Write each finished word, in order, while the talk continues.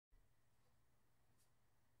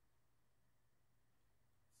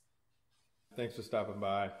thanks for stopping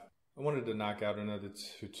by. I wanted to knock out another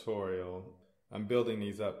tutorial. I'm building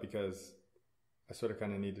these up because I sort of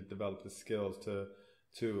kind of need to develop the skills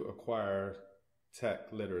to acquire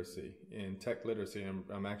tech literacy. In tech literacy,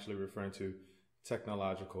 I'm actually referring to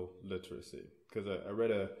technological literacy, because I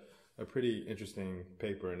read a pretty interesting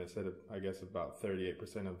paper, and it said, I guess, about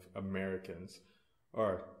 38% of Americans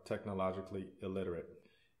are technologically illiterate.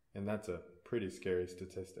 And that's a pretty scary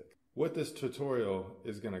statistic. What this tutorial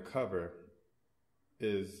is going to cover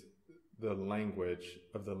is the language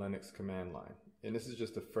of the Linux command line. And this is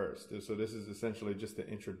just the first. So this is essentially just the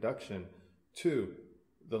introduction to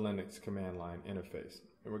the Linux command line interface.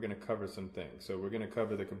 And we're going to cover some things. So we're going to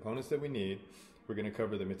cover the components that we need. We're going to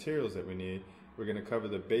cover the materials that we need. We're going to cover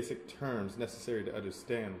the basic terms necessary to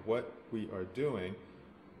understand what we are doing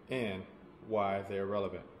and why they are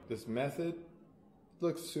relevant. This method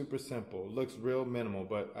looks super simple, looks real minimal,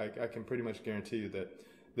 but I can pretty much guarantee you that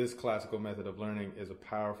this classical method of learning is a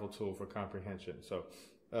powerful tool for comprehension. So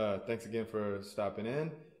thanks again for stopping in,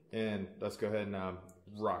 and let's go ahead and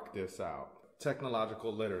rock this out.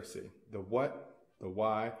 Technological literacy, the what, the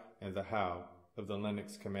why, and the how of the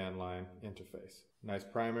Linux command line interface. Nice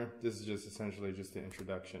primer. This is just essentially just the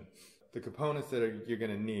introduction. The components that you're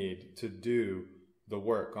going to need to do the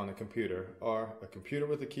work on a computer are a computer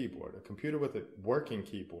with a keyboard, a computer with a working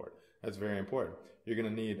keyboard. That's very important. You're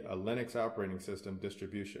going to need a Linux operating system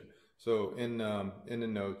distribution. So in the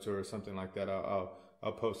notes or something like that,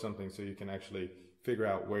 I'll post something so you can actually figure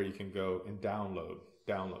out where you can go and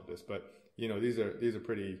download this. But you know, these are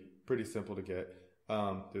pretty simple to get.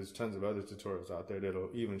 There's tons of other tutorials out there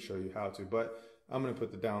that'll even show you how to, but I'm going to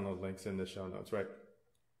put the download links in the show notes, right?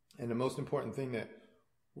 And the most important thing that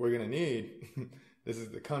we're going to need, this is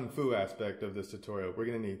the kung fu aspect of this tutorial, we're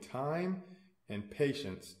going to need time and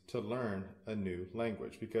patience to learn a new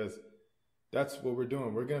language, because that's what we're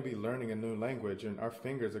doing. We're going to be learning a new language, and our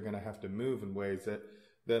fingers are going to have to move in ways that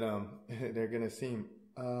they're going to seem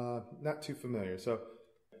not too familiar. So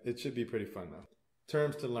it should be pretty fun though.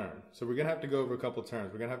 Terms to learn. So we're going to have to go over a couple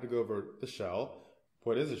terms. We're going to have to go over the shell.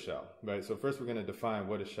 What is a shell, right? So first we're going to define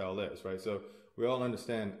what a shell is, right? So we all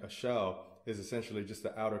understand a shell is essentially just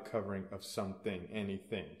the outer covering of something,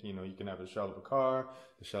 anything. You know, you can have a shell of a car,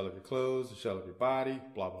 the shell of your clothes, the shell of your body,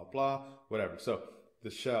 blah, blah, blah, whatever. So the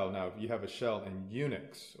shell, now if you have a shell in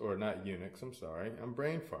Unix, or not Unix, I'm sorry, I'm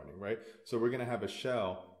brain farting, right? So we're going to have a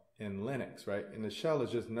shell in Linux, right? And the shell is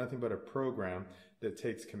just nothing but a program that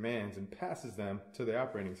takes commands and passes them to the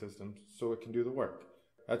operating system so it can do the work.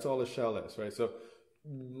 That's all a shell is, right? So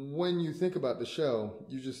when you think about the shell,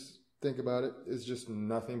 you just think about it as just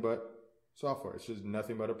nothing but software. It's just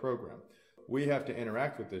nothing but a program. We have to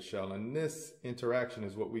interact with this shell, and this interaction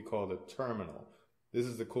is what we call the terminal. This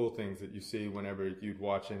is the cool things that you see whenever you'd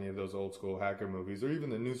watch any of those old school hacker movies, or even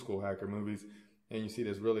the new school hacker movies, and you see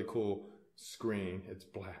this really cool screen. It's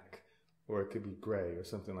black, or it could be gray or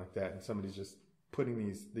something like that, and somebody's just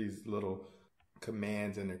putting these little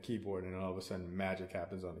commands in their keyboard, and all of a sudden magic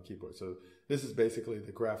happens on the keyboard. So this is basically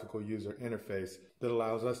the graphical user interface that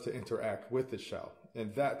allows us to interact with the shell.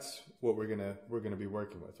 And that's what we're gonna be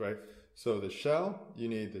working with, right? So the shell, you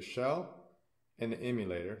need the shell and the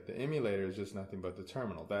emulator. The emulator is just nothing but the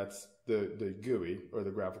terminal. That's the GUI, or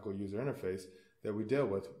the graphical user interface, that we deal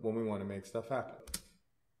with when we want to make stuff happen.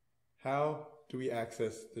 How do we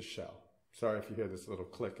access the shell? Sorry if you hear this little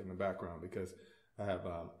click in the background, because I have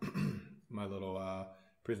my little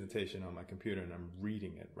presentation on my computer, and I'm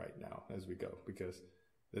reading it right now as we go, because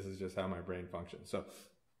this is just how my brain functions. So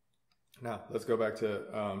now let's go back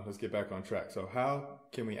to, let's get back on track. So how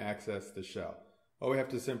can we access the shell? All we have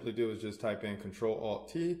to simply do is just type in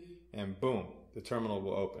Control-Alt-T, and boom, the terminal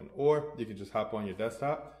will open. Or you can just hop on your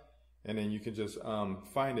desktop, and then you can just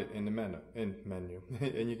find it in the menu.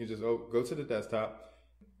 And you can just go to the desktop.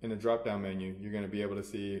 In the drop-down menu, you're going to be able to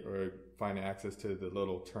see or find access to the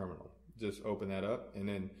little terminal. Just open that up, and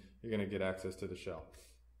then you're going to get access to the shell.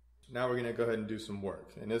 Now we're going to go ahead and do some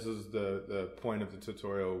work. And this is the point of the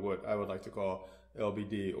tutorial, what I would like to call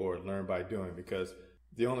LBD, or learn by doing, because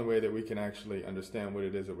the only way that we can actually understand what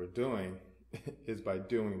it is that we're doing is by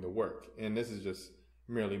doing the work. And this is just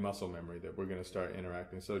merely muscle memory that we're going to start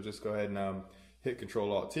interacting. So just go ahead and hit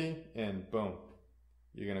Control-Alt-T, and boom,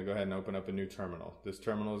 you're going to go ahead and open up a new terminal. This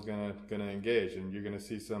terminal is going to engage, and you're going to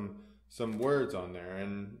see some words on there,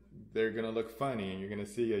 and they're going to look funny, and you're going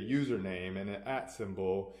to see a username and an @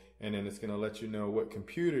 symbol, and then it's going to let you know what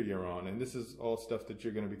computer you're on. And this is all stuff that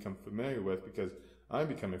you're going to become familiar with, because I'm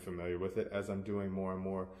becoming familiar with it as I'm doing more and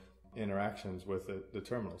more interactions with the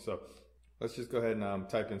terminal. So let's just go ahead and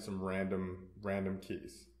type in some random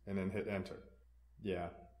keys, and then hit enter. Yeah,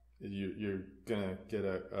 you're going to get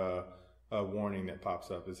a a warning that pops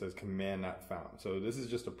up. It says command not found. So this is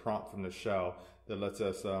just a prompt from the shell that lets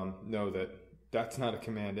us know that that's not a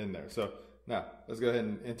command in there. So now let's go ahead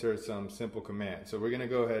and enter some simple commands. So we're going to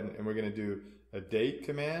go ahead and we're going to do a date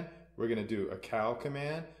command. We're going to do a cal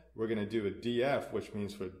command. We're going to do a df, which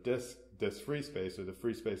means for disk free space, or the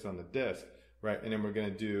free space on the disk, right? And then we're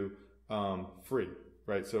going to do free,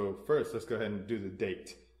 right? So first, let's go ahead and do the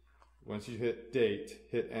date. Once you hit date,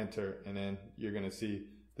 hit enter, and then you're going to see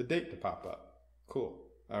the date to pop up. Cool.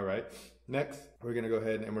 All right. Next, we're going to go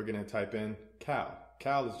ahead and we're going to type in cal.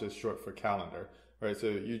 Cal is just short for calendar, right? So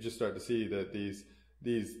you just start to see that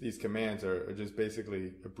these commands are just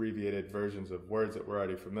basically abbreviated versions of words that we're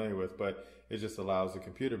already familiar with, but it just allows the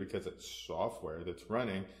computer, because it's software that's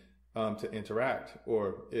running, to interact,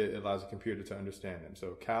 or it allows the computer to understand them.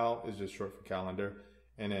 So cal is just short for calendar,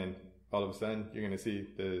 and then all of a sudden you're going to see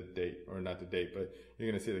the date, or not the date, but you're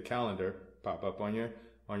going to see the calendar pop up on your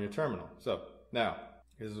terminal. So now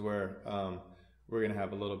this is where we're going to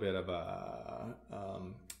have a little bit of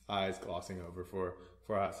eyes glossing over for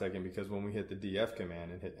a hot second, because when we hit the df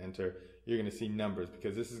command and hit enter, you're going to see numbers,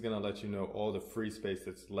 because this is going to let you know all the free space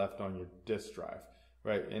that's left on your disk drive,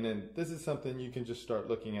 right? And then this is something you can just start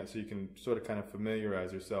looking at, so you can sort of kind of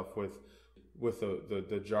familiarize yourself with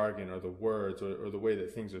the jargon, or the words, or the way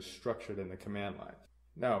that things are structured in the command line.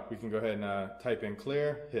 Now we can go ahead and type in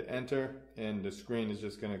clear, hit enter, and the screen is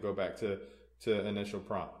just going to go back to initial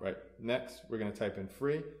prompt, right? Next, we're going to type in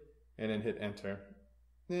free, and then hit enter.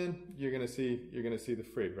 Then you're going to see the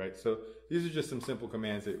free, right? So these are just some simple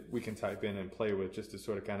commands that we can type in and play with, just to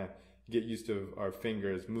sort of kind of get used to our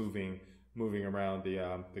fingers moving around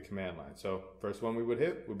the command line. So first one we would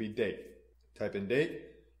hit would be date. Type in date,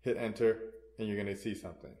 hit enter, and you're going to see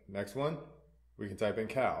something. Next one, we can type in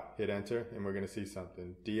cal, hit enter, and we're going to see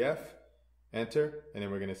something. df, enter, and then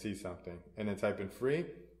we're going to see something. And then type in free,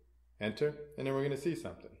 enter, and then we're going to see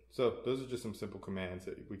something. So those are just some simple commands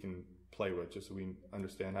that we can play with, just so we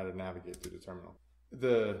understand how to navigate through the terminal.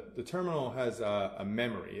 The terminal has a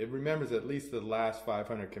memory. It remembers at least the last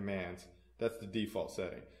 500 commands. That's the default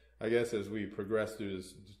setting. I guess as we progress through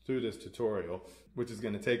this tutorial, which is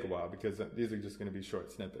going to take a while, because these are just going to be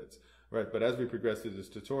short snippets, right? But as we progress through this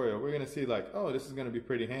tutorial, we're going to see like, oh, this is going to be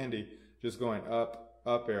pretty handy, just going up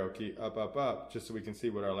arrow key, up, just so we can see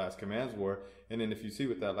what our last commands were. And then if you see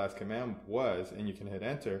what that last command was, and you can hit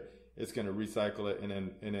enter, it's going to recycle it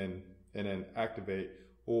and then activate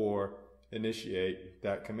or initiate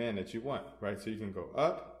that command that you want, right? So you can go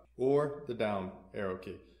up or the down arrow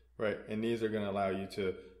key, right? And these are going to allow you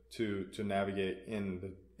to navigate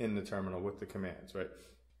in the terminal with the commands, right?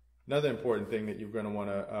 Another important thing that you're going to want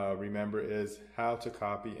to remember is how to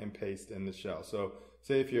copy and paste in the shell. So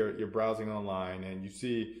say if you're browsing online and you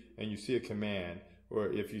see a command, or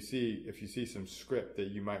if you see some script that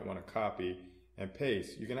you might want to copy and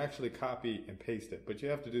paste, you can actually copy and paste it, but you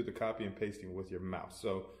have to do the copy and pasting with your mouse.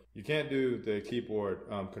 So you can't do the keyboard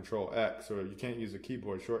Control X, or you can't use the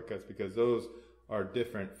keyboard shortcuts, because those are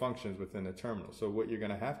different functions within the terminal. So what you're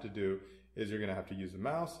going to have to do is you're going to have to use the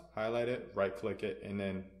mouse, highlight it, right click it, and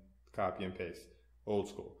then copy and paste, old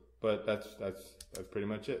school. But that's pretty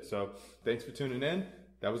much it. So thanks for tuning in.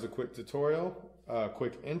 That was a quick tutorial,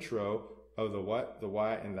 quick intro of the what, the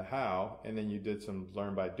why, and the how, and then you did some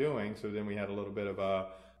learn by doing. So then we had a little bit of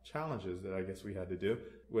challenges that I guess we had to do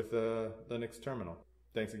with the Linux terminal.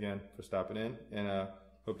 Thanks again for stopping in, and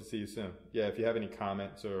hope to see you soon. Yeah, if you have any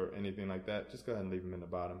comments or anything like that, just go ahead and leave them in the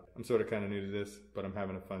bottom. I'm sort of kind of new to this, but I'm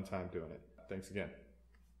having a fun time doing it. Thanks again.